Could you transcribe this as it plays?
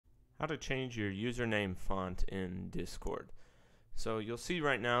how to change your username font in Discord. So you'll see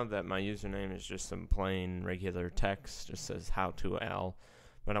right now that my username is just some plain regular text, just says howtoal,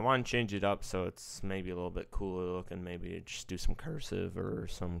 but I want to change it up so it's maybe a little bit cooler looking, maybe just do some cursive or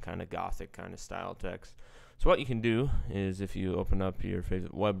some kind of gothic kind of style text. So what you can do is if you open up your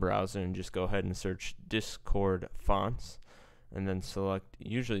favorite web browser and just go ahead and search Discord fonts, and then select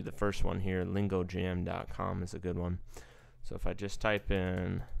usually the first one here, lingojam.com is a good one. So if I just type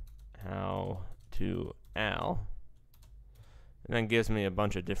in howtoal, and then gives me a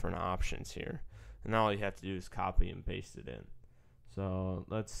bunch of different options here, and all you have to do is copy and paste it in. So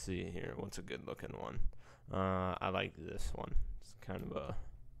let's see here, what's a good looking one? I like this one. It's kind of a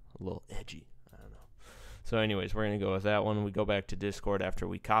little edgy, I don't know. So anyways, we're gonna go with that one. We go back to Discord after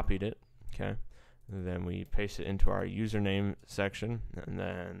we copied it, okay? And then we paste it into our username section, and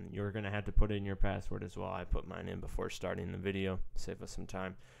then you're gonna have to put in your password as well. I put mine in before starting the video, save us some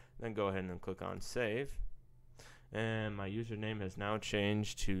time. Then go ahead and click on save. And my username has now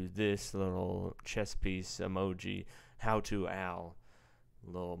changed to this little chess piece emoji, howtoal. A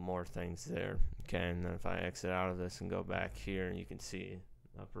little more things there. Okay, and then if I exit out of this and go back here, you can see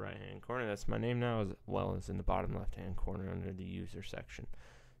upper right hand corner, that's my name now, as well as in the bottom left hand corner under the user section.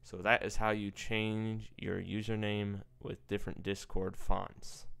 So that is how you change your username with different Discord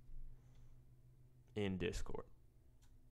fonts in Discord.